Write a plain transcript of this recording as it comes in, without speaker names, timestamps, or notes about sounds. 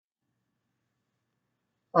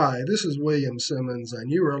Hi, this is William Simmons, and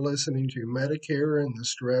you are listening to Medicare and the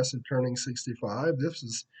Stress of Turning 65. This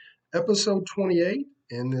is episode 28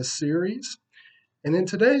 in this series. And in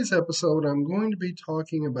today's episode, I'm going to be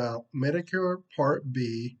talking about Medicare Part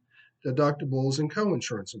B deductibles and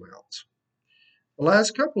coinsurance amounts. The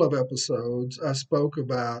last couple of episodes, I spoke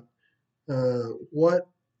about what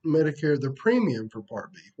Medicare, the premium for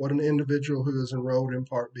Part B, what an individual who is enrolled in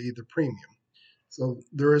Part B, the premium. So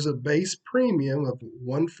there is a base premium of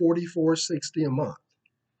 $144.60 a month,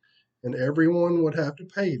 and everyone would have to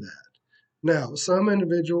pay that. Now, some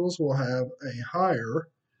individuals will have a higher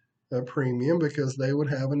premium because they would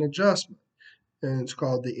have an adjustment, and it's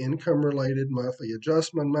called the income related monthly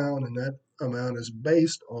adjustment amount, and that amount is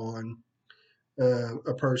based on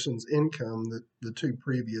a person's income the two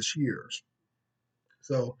previous years.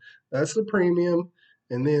 So that's the premium.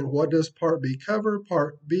 And then what does Part B cover?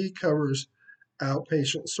 Part B covers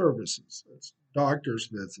outpatient services. It's doctor's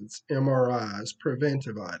visits, MRIs,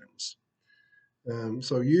 preventive items.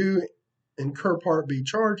 So you incur Part B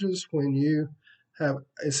charges when you have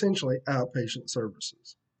essentially outpatient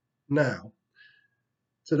services. Now,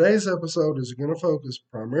 today's episode is going to focus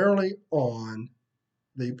primarily on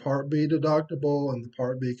the Part B deductible and the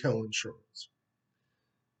Part B coinsurance.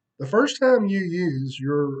 The first time you use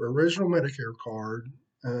your original Medicare card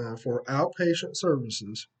for outpatient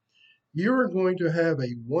services, you are going to have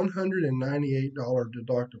a $198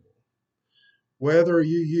 deductible. Whether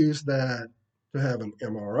you use that to have an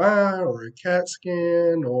MRI or a CAT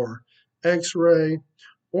scan or x ray,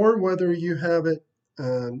 or whether you have it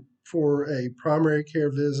for a primary care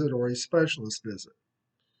visit or a specialist visit.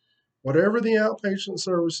 Whatever the outpatient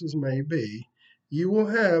services may be, you will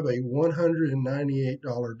have a $198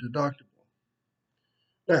 deductible.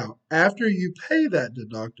 Now, after you pay that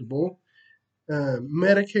deductible,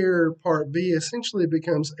 Medicare Part B essentially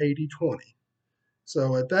becomes 80/20.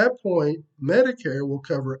 So at that point, Medicare will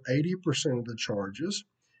cover 80% of the charges,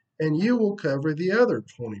 and you will cover the other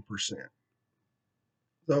 20%.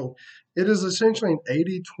 So it is essentially an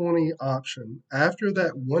 80/20 option. After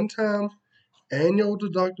that one time annual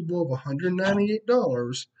deductible of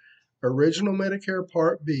 $198, original Medicare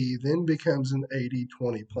Part B then becomes an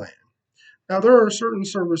 80/20 plan. Now, there are certain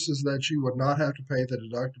services that you would not have to pay the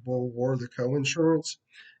deductible or the coinsurance.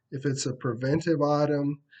 If it's a preventive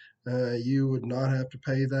item, you would not have to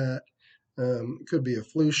pay that. It could be a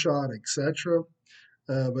flu shot, etc.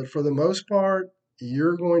 But for the most part,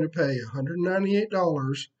 you're going to pay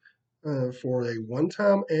 $198 for a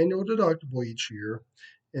one-time annual deductible each year,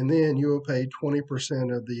 and then you will pay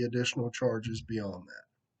 20% of the additional charges beyond that.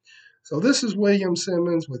 So this is William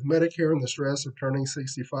Simmons with Medicare and the Stress of Turning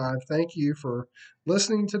 65. Thank you for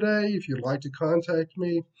listening today. If you'd like to contact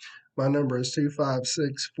me, my number is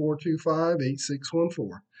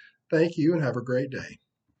 256-425-8614. Thank you and have a great day.